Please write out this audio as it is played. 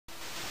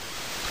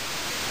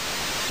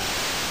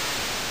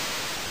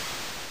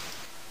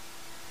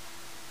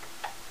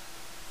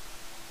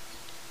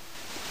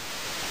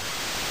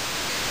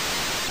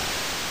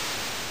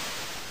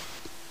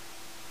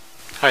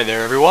Hi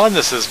there everyone,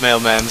 this is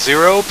Mailman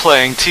Zero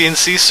playing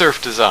TNC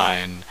Surf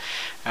Design.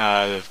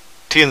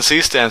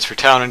 TNC stands for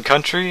Town and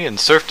Country, and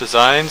Surf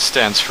Design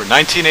stands for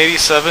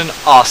 1987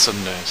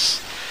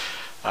 Awesomeness.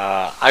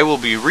 I will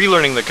be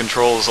relearning the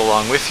controls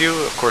along with you.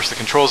 Of course, the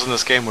controls in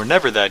this game were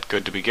never that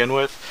good to begin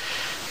with,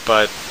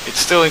 but it's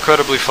still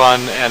incredibly fun,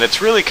 and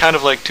it's really kind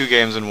of like two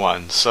games in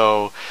one,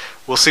 so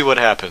we'll see what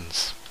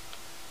happens.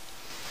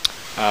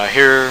 I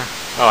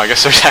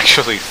guess there's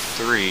actually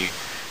three.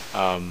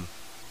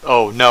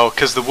 Oh no,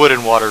 because the Wood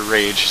and Water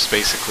Rage is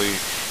basically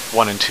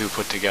 1 and 2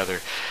 put together.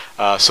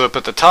 So up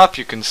at the top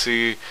you can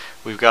see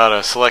we've got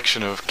a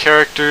selection of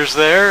characters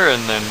there,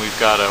 and then we've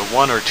got a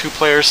 1 or 2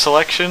 player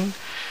selection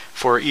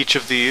for each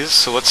of these.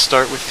 So let's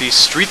start with the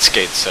Street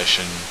Skate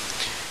session.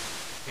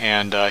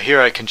 And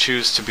here I can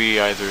choose to be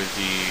either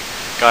the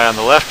guy on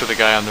the left or the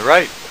guy on the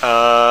right.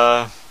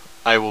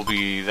 I will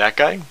be that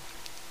guy,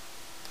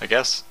 I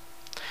guess.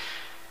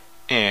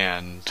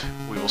 And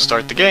we will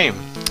start the game.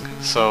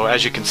 So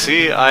as you can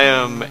see, I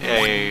am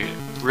a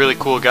really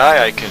cool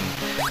guy. I can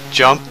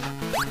jump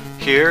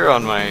here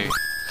on my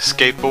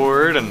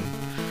skateboard, and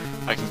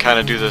I can kind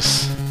of do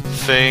this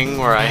thing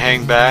where I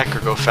hang back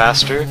or go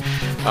faster.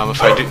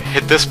 If I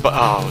hit this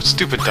oh,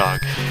 stupid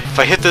dog. If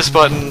I hit this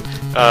button,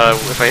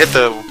 if I hit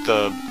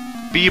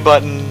the B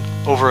button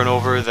over and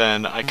over,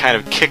 then I kind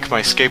of kick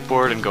my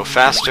skateboard and go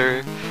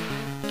faster.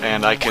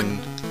 And I can,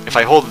 if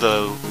I hold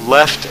the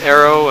left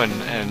arrow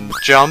and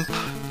jump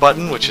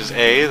button, which is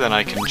A, then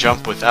I can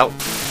jump without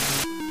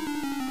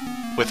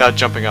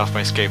jumping off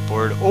my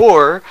skateboard,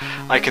 or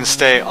I can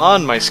stay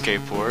on my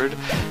skateboard,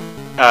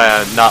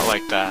 not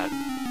like that.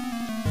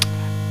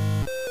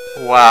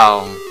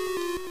 Wow.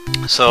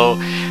 So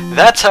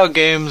that's how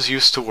games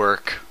used to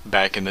work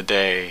back in the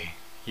day.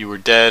 You were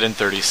dead in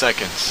 30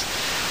 seconds.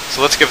 So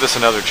let's give this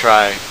another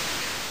try.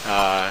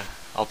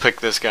 I'll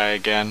pick this guy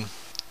again,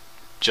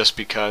 just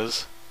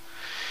because.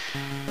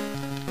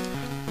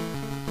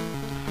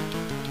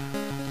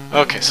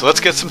 Okay, so let's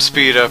get some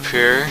speed up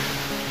here.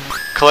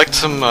 Collect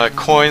some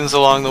coins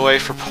along the way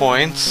for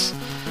points.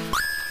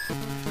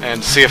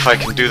 And see if I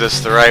can do this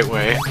the right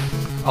way.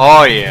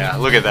 Oh yeah,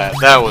 look at that.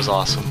 That was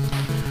awesome.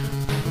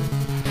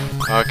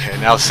 Okay,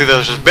 now see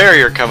there's this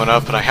barrier coming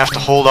up, and I have to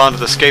hold on to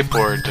the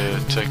skateboard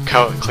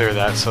to clear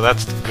that, so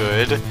that's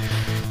good.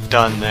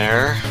 Done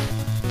there.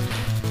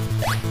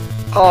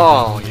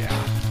 Oh yeah.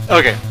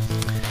 Okay.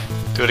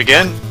 Do it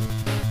again.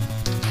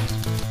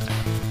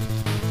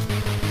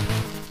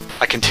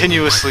 I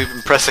continuously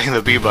am pressing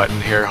the B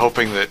button here,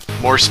 hoping that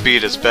more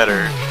speed is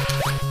better.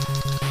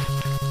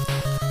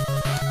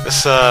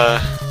 This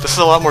is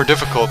a lot more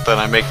difficult than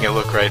I'm making it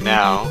look right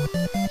now,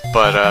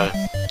 but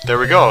there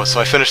we go. So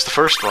I finished the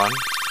first one,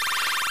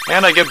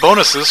 and I get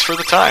bonuses for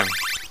the time,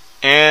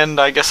 and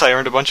I guess I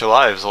earned a bunch of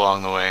lives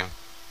along the way.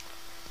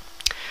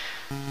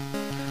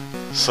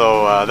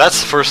 So that's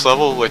the first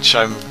level, which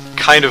I'm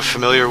kind of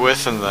familiar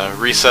with in the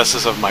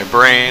recesses of my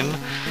brain.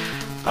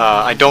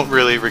 I don't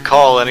really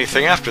recall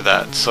anything after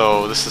that,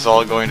 so this is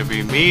all going to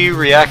be me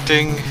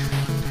reacting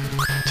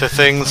to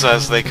things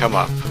as they come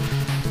up,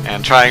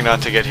 and trying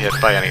not to get hit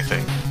by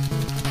anything.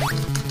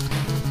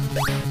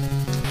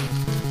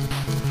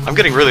 I'm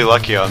getting really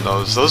lucky on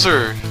those. Those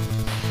are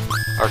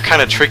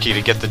kind of tricky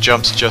to get the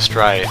jumps just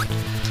right.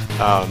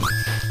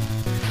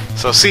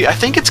 So see, I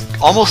think it's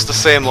almost the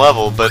same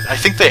level, but I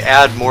think they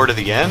add more to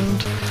the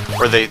end,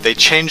 or they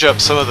change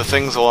up some of the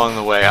things along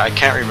the way. I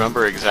can't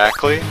remember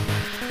exactly.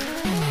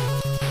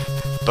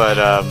 But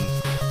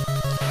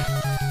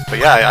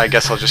yeah, I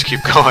guess I'll just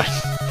keep going.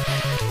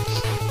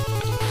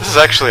 This is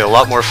actually a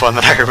lot more fun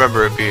than I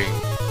remember it being.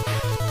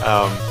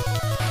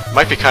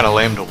 Might be kind of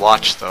lame to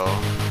watch, though,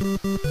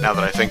 now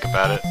that I think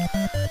about it.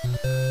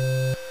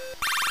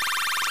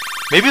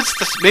 Maybe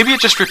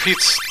it just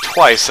repeats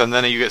twice, and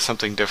then you get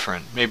something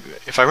different. Maybe,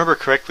 if I remember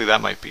correctly,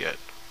 that might be it.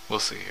 We'll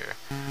see here.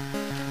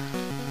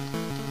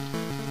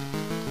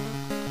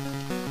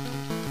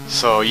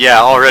 So yeah,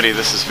 already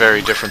this is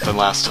very different than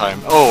last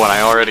time. Oh, and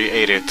I already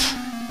ate it.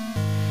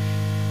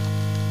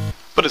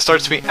 But it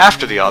starts me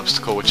after the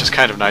obstacle, which is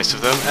kind of nice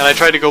of them, and I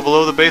try to go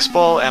below the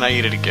baseball, and I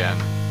eat it again.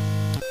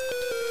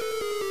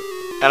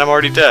 And I'm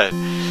already dead.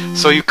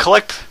 So you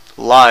collect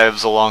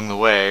lives along the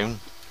way.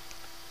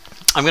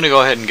 I'm gonna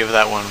go ahead and give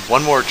that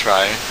one more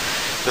try.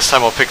 This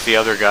time I'll pick the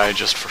other guy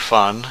just for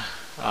fun.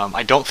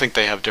 I don't think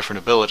they have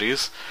different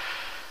abilities,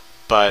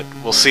 but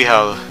we'll see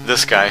how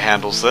this guy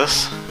handles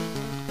this.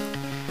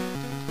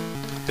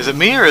 Is it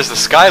me, or does the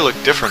sky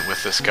look different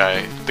with this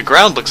guy? The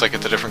ground looks like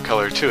it's a different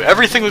color too.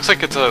 Everything looks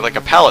like it's like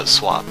a palette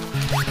swap.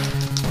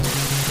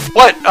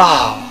 What?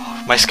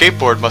 Oh, my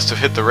skateboard must have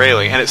hit the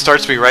railing, and it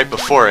starts me right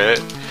before it,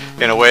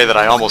 in a way that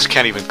I almost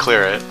can't even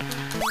clear it.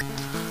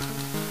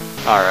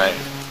 Alright.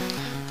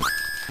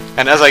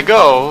 And as I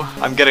go,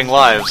 I'm getting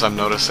lives, I'm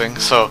noticing.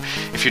 So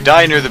if you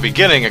die near the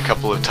beginning a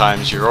couple of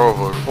times, you're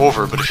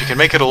over, but if you can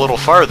make it a little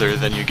farther,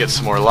 then you get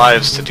some more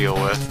lives to deal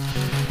with.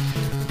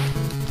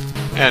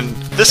 And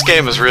this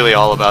game is really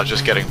all about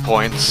just getting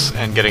points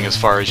and getting as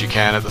far as you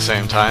can at the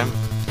same time.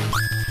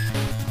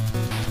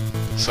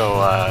 So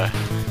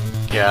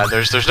Yeah,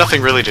 there's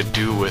nothing really to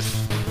do with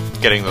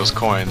getting those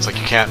coins. Like,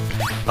 you can't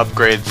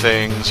upgrade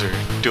things or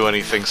do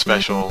anything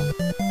special.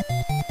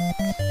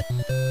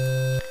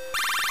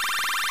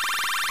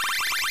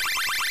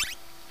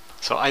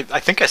 So I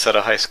think I set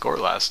a high score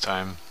last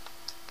time.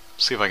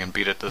 See if I can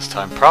beat it this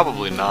time.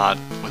 Probably not,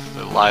 with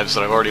the lives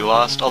that I've already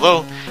lost.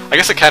 Although, I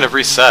guess it kind of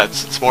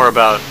resets. It's more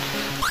about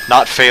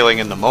not failing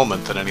in the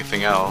moment than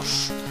anything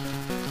else.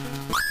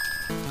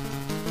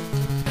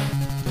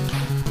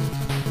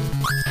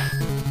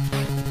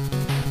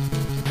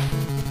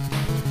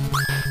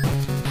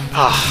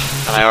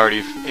 Ah, and I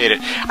already ate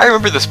it. I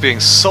remember this being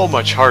so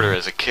much harder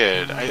as a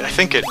kid. I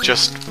think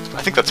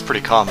that's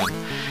pretty common.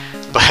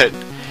 But,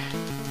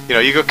 you know,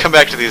 you come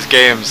back to these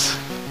games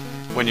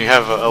when you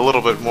have a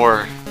little bit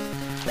more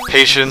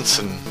patience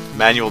and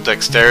manual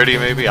dexterity,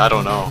 maybe? I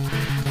don't know.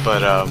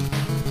 But,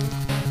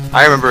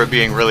 I remember it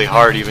being really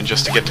hard even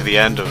just to get to the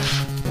end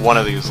of one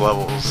of these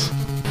levels.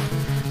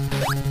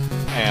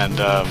 And,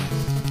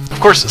 of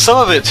course, some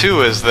of it,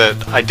 too, is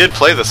that I did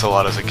play this a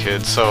lot as a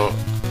kid, so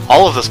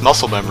all of this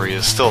muscle memory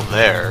is still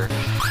there.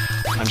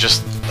 I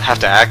just have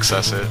to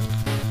access it.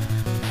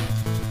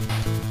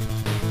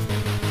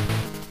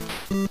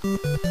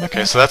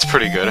 Okay, so that's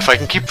pretty good. If I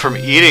can keep from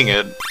eating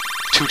it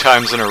 2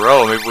 times in a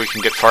row, maybe we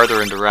can get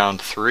farther into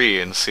round 3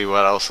 and see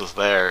what else is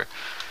there.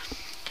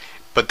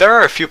 But there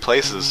are a few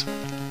places,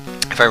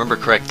 if I remember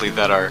correctly,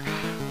 that are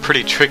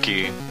pretty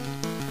tricky.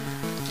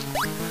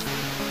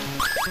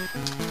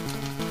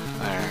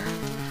 There.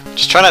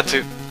 Just try not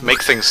to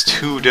make things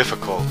too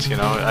difficult, you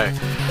know?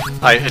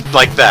 I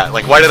like that.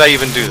 Like, why did I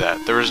even do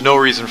that? There was no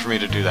reason for me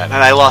to do that.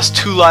 And I lost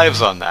 2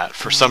 lives on that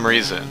for some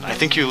reason. I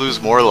think you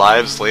lose more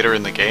lives later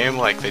in the game,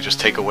 like they just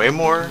take away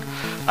more?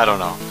 I don't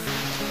know.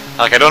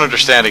 Like, I don't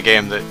understand a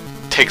game that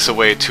takes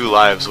away 2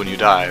 lives when you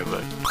die,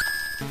 but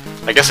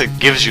I guess it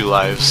gives you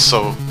lives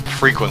so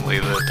frequently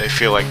that they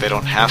feel like they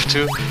don't have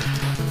to.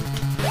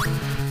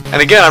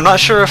 And again, I'm not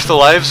sure if the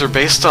lives are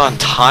based on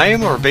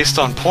time or based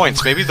on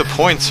points. Maybe the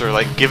points are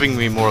like giving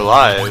me more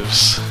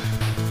lives.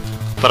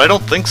 But I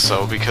don't think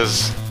so,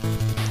 because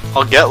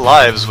I'll get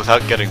lives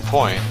without getting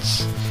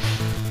points.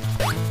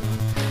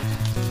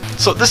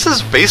 So this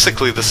is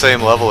basically the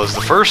same level as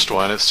the first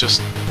one. It's just,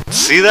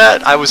 see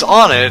that? I was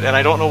on it, and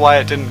I don't know why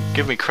it didn't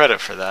give me credit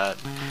for that.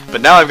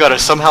 But now I've got to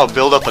somehow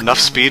build up enough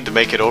speed to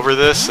make it over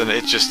this, and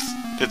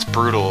it's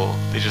brutal.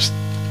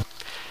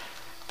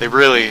 They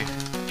really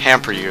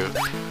hamper you.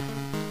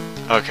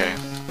 Okay.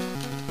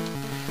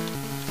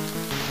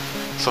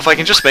 So if I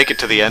can just make it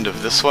to the end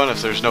of this one, if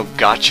there's no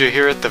gotcha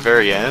here at the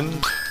very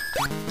end,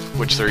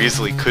 which there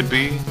easily could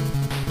be.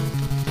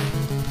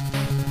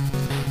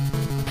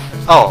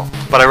 Oh,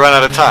 but I run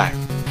out of time.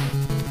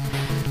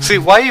 See,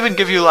 why even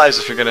give you lives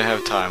if you're gonna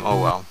have time?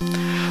 Oh well.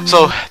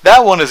 So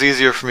that one is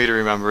easier for me to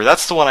remember.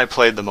 That's the one I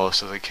played the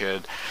most as a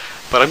kid.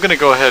 But I'm going to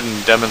go ahead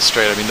and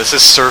demonstrate. I mean, this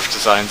is Surf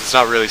Designs. It's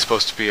not really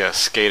supposed to be a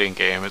skating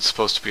game. It's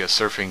supposed to be a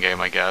surfing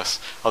game, I guess.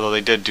 Although they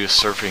did do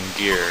surfing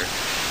gear.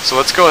 So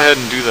let's go ahead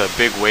and do the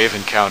big wave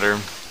encounter.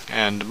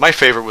 And my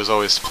favorite was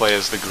always to play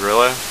as the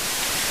gorilla.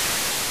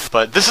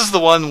 But this is the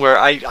one where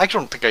I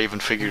don't think I even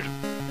figured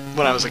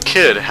when I was a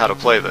kid how to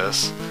play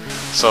this.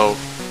 So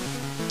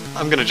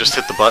I'm going to just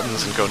hit the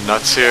buttons and go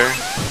nuts here.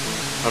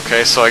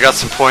 Okay, so I got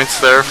some points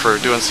there for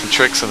doing some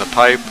tricks in the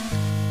pipe.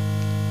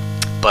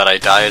 But I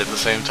died at the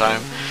same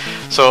time.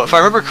 So if I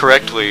remember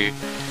correctly,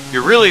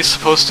 you're really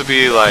supposed to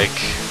be like,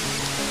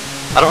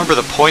 I don't remember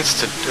the points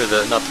to,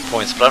 or not the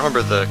points, but I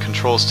remember the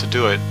controls to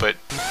do it, but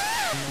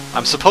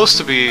I'm supposed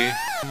to be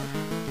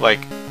like,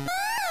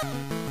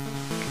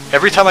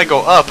 every time I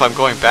go up, I'm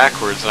going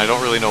backwards, and I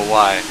don't really know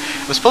why.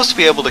 I'm supposed to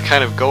be able to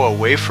kind of go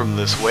away from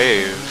this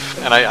wave,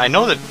 and I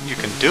know that you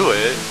can do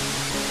it,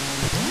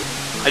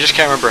 I just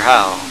can't remember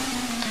how.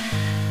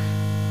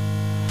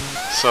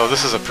 So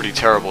this is a pretty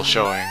terrible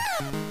showing.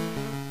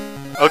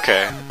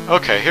 Okay,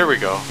 here we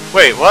go.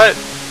 Wait, what?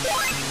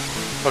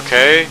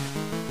 Okay.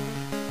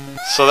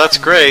 So that's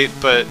great,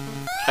 but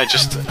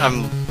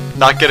I'm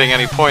not getting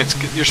any points.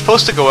 You're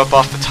supposed to go up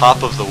off the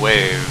top of the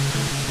wave,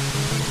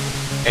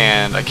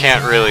 and I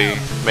can't really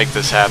make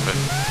this happen.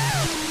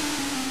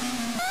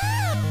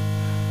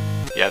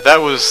 Yeah, that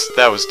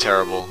was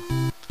terrible.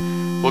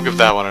 We'll give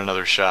that one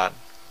another shot.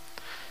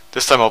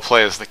 This time I'll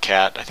play as the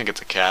cat. I think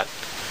it's a cat.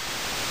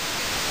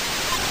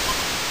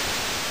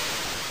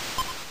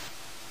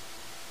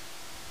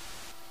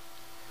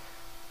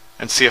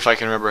 And see if I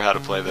can remember how to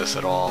play this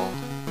at all.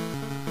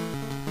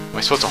 Am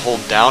I supposed to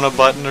hold down a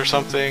button or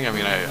something? I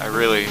mean, I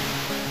really...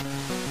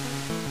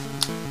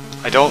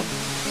 I don't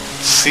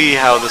see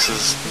how this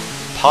is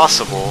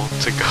possible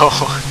to go.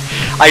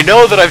 I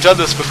know that I've done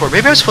this before.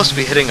 Maybe I'm supposed to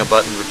be hitting a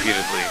button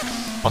repeatedly.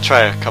 I'll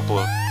try a couple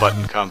of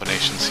button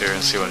combinations here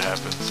and see what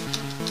happens.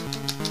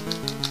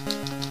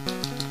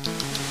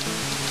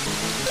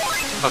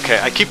 Okay,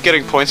 I keep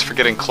getting points for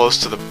getting close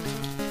to the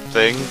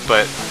thing,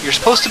 but you're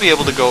supposed to be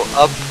able to go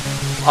up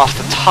off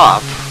the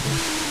top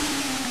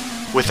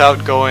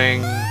without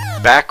going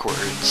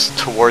backwards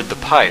toward the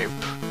pipe,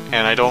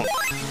 and I don't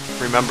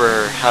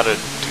remember how to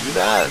do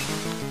that.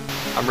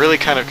 I'm really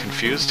kind of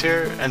confused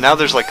here, and now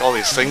there's like all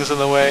these things in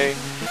the way.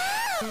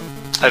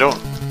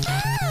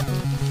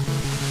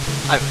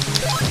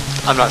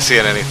 I'm not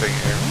seeing anything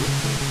here.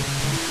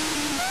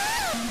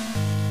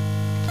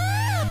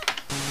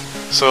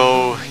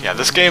 So yeah,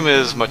 this game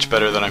is much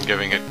better than I'm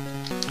giving it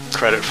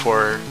credit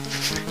for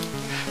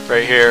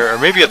right here, or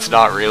maybe it's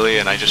not really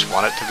and I just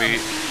want it to be.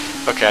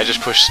 Okay, I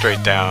just pushed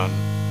straight down.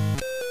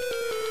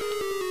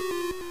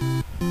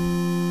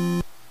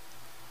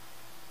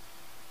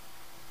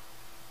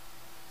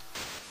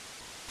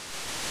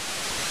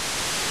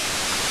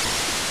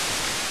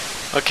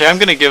 Okay, I'm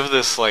gonna give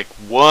this like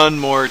one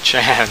more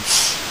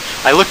chance.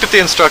 I looked at the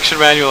instruction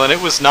manual and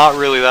it was not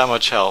really that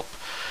much help.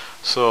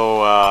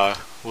 So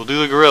we'll do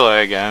the gorilla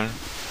again.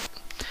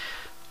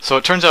 So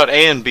it turns out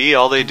A and B,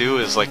 all they do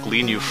is like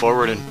lean you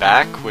forward and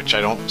back, which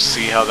I don't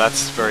see how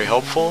that's very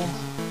helpful.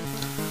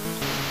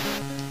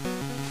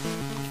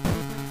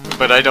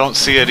 But I don't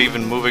see it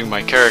even moving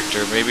my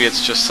character. Maybe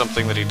it's just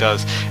something that he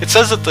does. It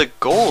says that the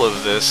goal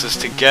of this is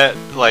to get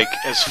like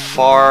as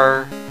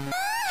far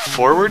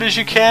forward as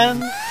you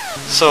can.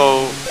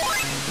 So,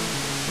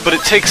 but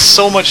it takes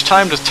so much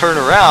time to turn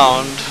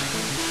around.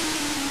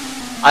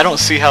 I don't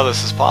see how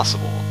this is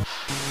possible.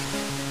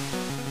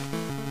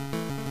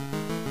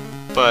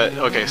 But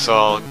okay, so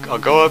I'll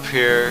go up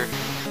here.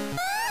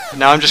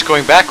 Now I'm just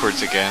going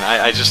backwards again.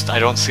 I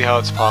don't see how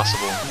it's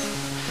possible.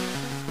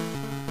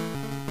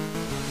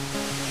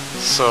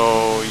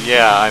 So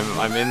yeah,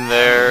 I'm in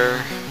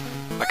there.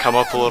 I come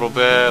up a little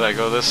bit. I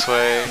go this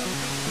way.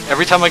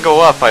 Every time I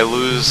go up, I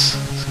lose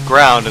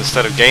ground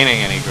instead of gaining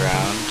any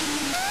ground,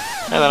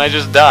 and then I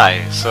just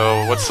die.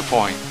 So what's the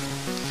point?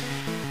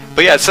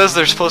 But yeah, it says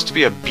there's supposed to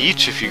be a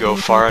beach if you go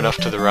far enough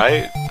to the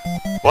right.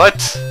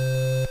 What?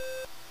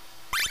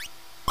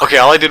 Okay,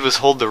 all I did was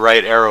hold the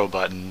right arrow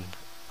button.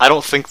 I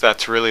don't think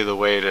that's really the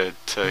way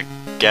to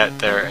get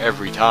there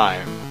every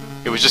time.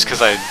 It was just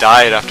because I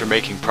died after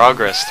making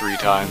progress 3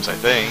 times, I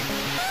think.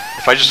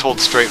 If I just hold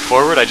straight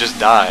forward, I just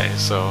die,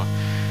 so...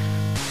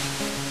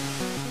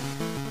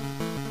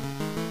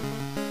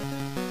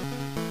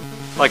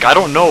 Like, I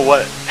don't know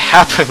what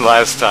happened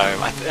last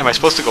time. Am I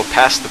supposed to go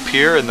past the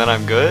pier and then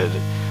I'm good?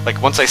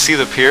 Like, once I see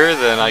the pier,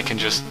 then I can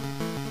just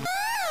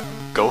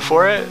go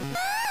for it?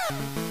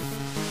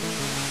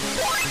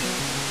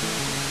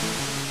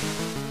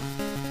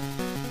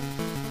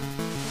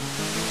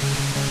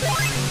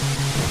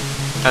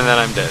 And then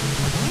I'm dead.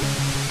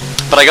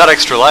 But I got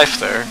extra life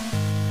there.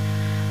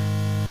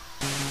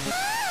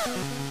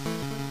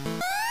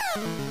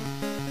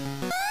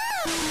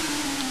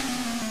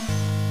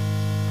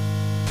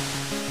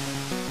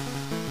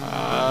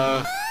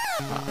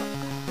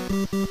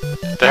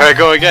 There I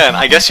go again.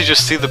 I guess you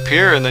just see the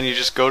pier and then you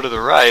just go to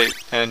the right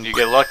and you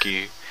get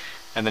lucky.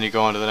 And then you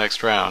go on to the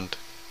next round.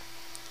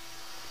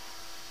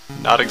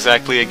 Not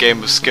exactly a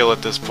game of skill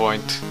at this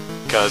point,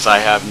 because I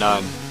have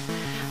none.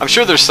 I'm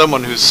sure there's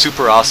someone who's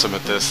super awesome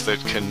at this that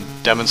can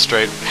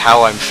demonstrate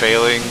how I'm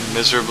failing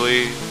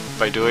miserably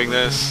by doing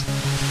this.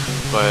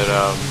 But,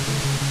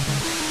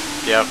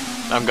 yep,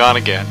 I'm gone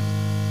again.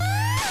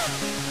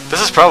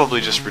 This is probably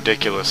just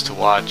ridiculous to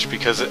watch,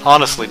 because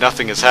honestly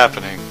nothing is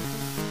happening.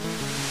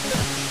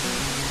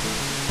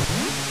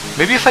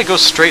 Maybe if I go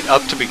straight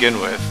up to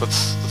begin with.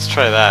 Let's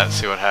try that and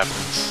see what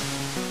happens.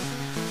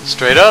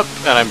 Straight up,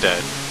 and I'm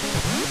dead.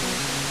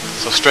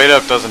 So straight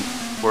up doesn't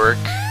work.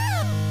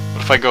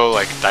 What if I go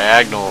like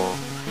diagonal?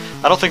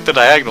 I don't think the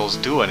diagonals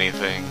do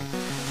anything.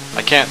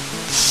 I can't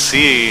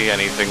see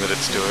anything that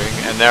it's doing,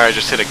 and there I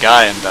just hit a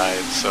guy and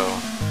died, so...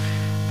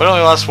 But I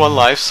only lost 1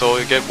 life, so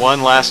we get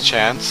 1 last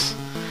chance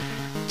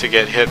to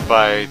get hit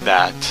by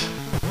that.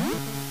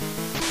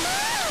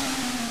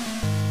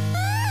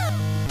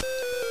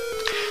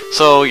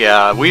 So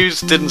yeah, we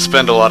didn't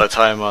spend a lot of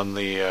time on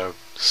the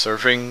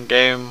surfing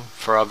game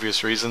for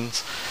obvious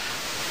reasons,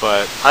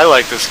 but I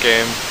like this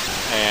game,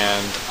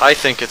 and I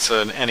think it's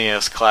an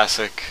NES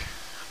classic.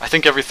 I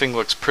think everything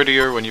looks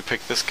prettier when you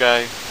pick this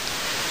guy,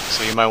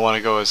 so you might want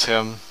to go as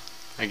him.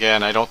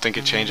 Again, I don't think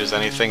it changes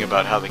anything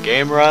about how the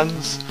game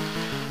runs.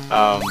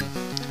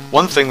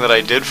 One thing that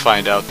I did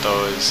find out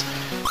though is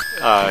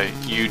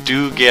you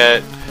do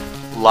get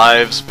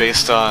lives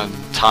based on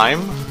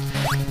time.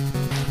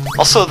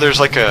 Also, there's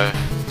like a,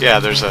 yeah,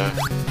 there's a,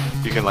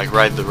 you can like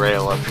ride the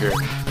rail up here,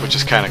 which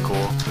is kind of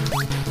cool.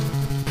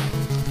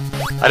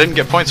 I didn't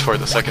get points for it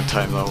the second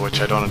time though,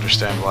 which I don't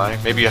understand why.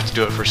 Maybe you have to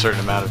do it for a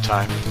certain amount of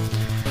time.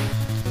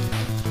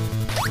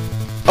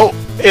 Oh,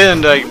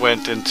 and I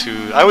went into,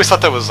 I always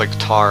thought that was like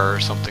tar or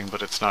something,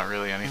 but it's not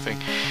really anything.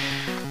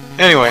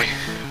 Anyway,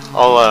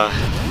 I'll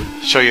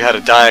show you how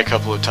to die a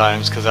couple of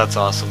times, because that's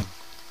awesome.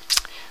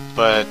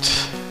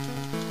 But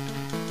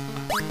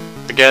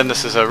again,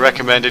 this is a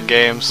recommended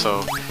game,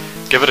 so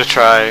give it a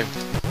try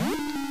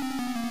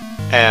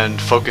and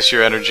focus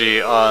your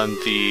energy on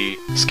the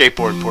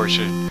skateboard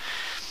portion.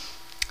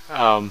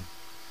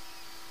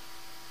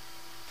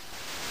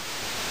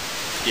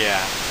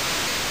 Yeah.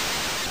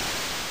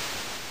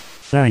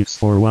 Thanks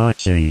for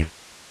watching.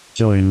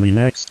 Join me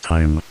next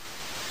time.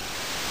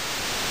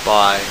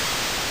 Bye.